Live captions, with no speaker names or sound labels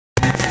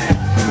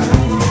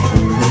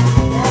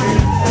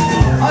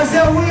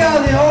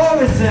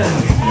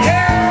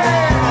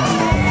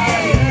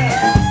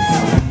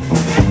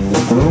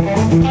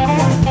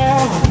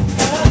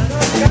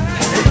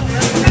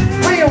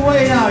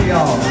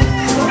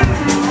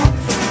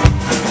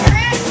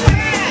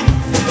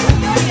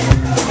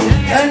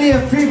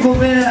people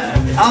been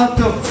out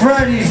to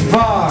Freddy's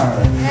bar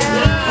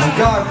on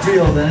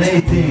Garfield and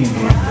 18?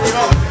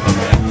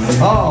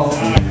 Oh,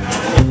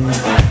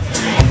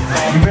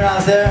 you been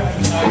out there?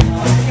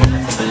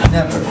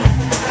 Never.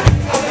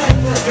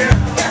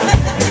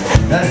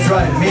 That's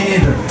right, me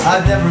neither.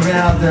 I've never been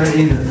out there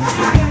either.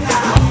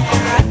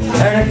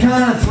 And the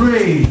count of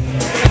 3,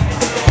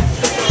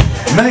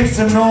 make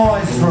some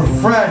noise for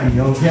Freddy,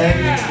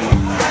 okay?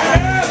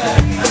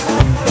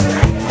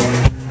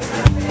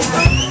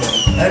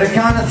 At the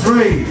count of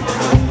 3,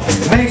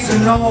 make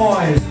some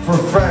noise for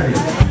Freddy.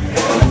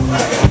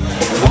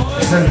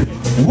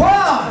 1,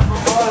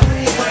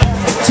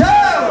 2,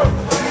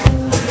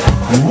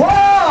 1,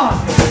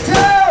 2,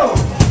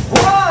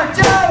 1,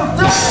 2,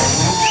 3.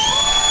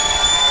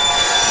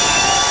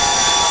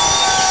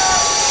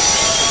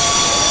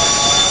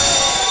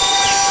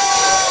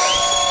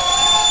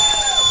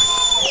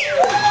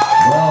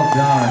 Well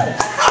done.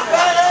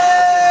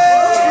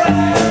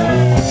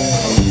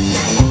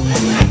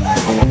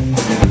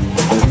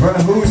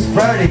 Who's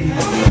Freddy?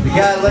 The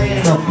guy laying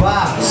in the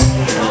box.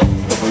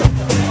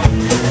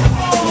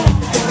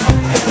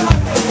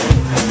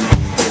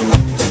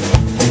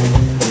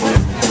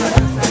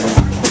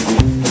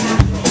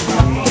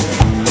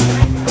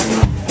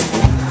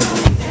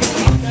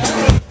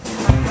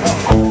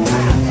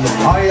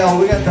 Oh yo,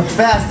 we got the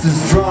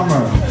fastest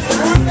drummer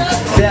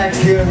back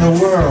here in the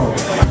world.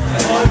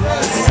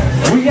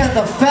 We got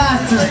the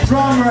fastest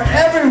drummer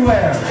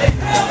everywhere.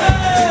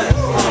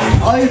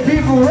 Are you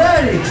people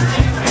ready?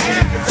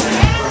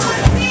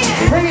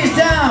 Bring it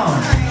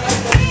down.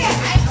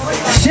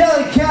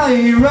 Shelly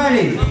Kelly, you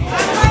ready?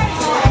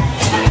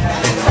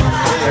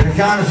 At the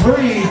count of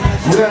 3,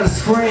 we gotta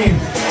scream,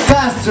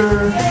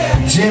 faster,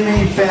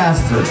 Jimmy,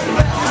 faster.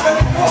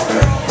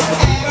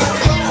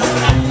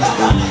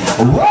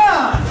 1,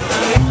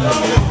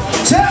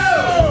 2,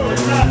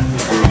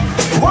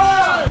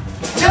 1,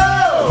 2,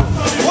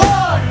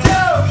 1, 2.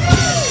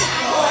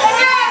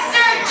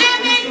 Faster,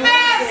 Jimmy,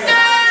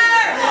 faster!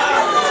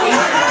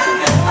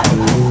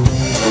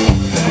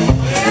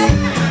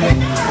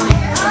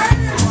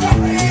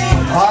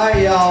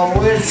 Alright, y'all,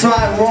 we're gonna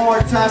try it one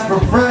more time for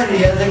Freddy.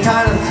 At the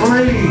count of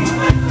 3,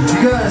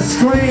 you're gonna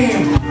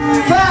scream,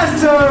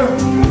 faster,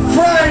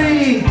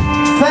 Freddy,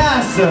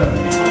 faster.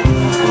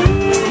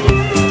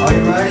 Are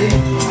you ready?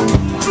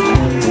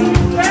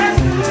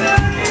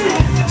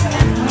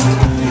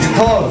 You're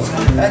close.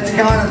 At the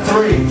count of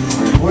 3,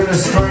 we're gonna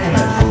scream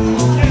it.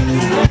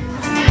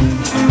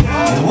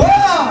 1,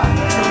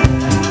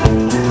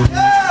 2,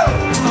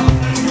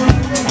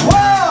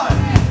 1,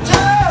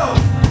 2,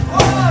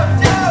 1,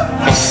 2.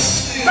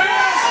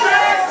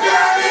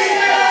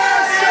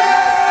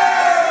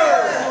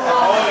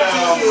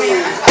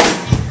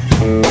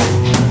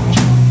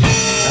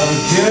 That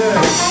was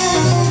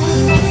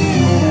good.